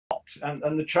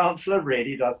and the Chancellor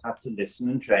really does have to listen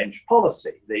and change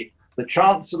policy. The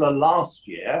Chancellor last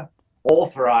year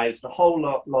authorised a whole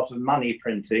lot of money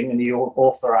printing, and he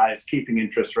authorised keeping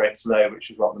interest rates low, which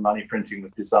is what the money printing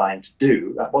was designed to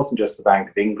do. That wasn't just the Bank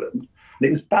of England. And it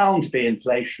was bound to be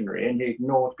inflationary, and he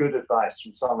ignored good advice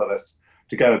from some of us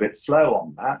to go a bit slow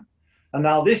on that. And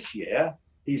now this year,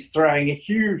 he's throwing a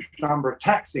huge number of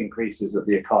tax increases at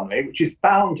the economy, which is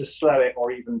bound to slow it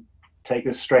or even take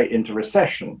us straight into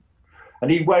recession.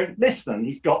 And he won't listen.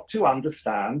 He's got to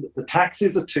understand that the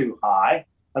taxes are too high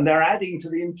and they're adding to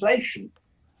the inflation.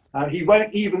 He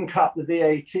won't even cut the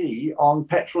VAT on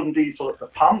petrol and diesel at the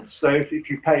pump. So if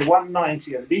you pay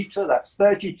 £1.90 a litre, that's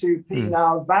 32p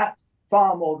now of VAT,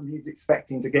 far more than he's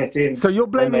expecting to get in. So you're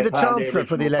blaming the Chancellor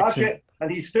for the election? Budget,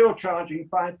 and he's still charging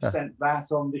 5%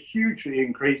 VAT on the hugely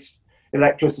increased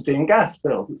electricity and gas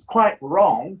bills. It's quite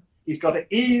wrong. He's got to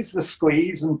ease the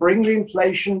squeeze and bring the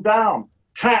inflation down.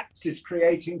 Tax is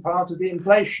creating part of the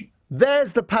inflation.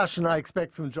 There's the passion I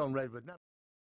expect from John Redwood.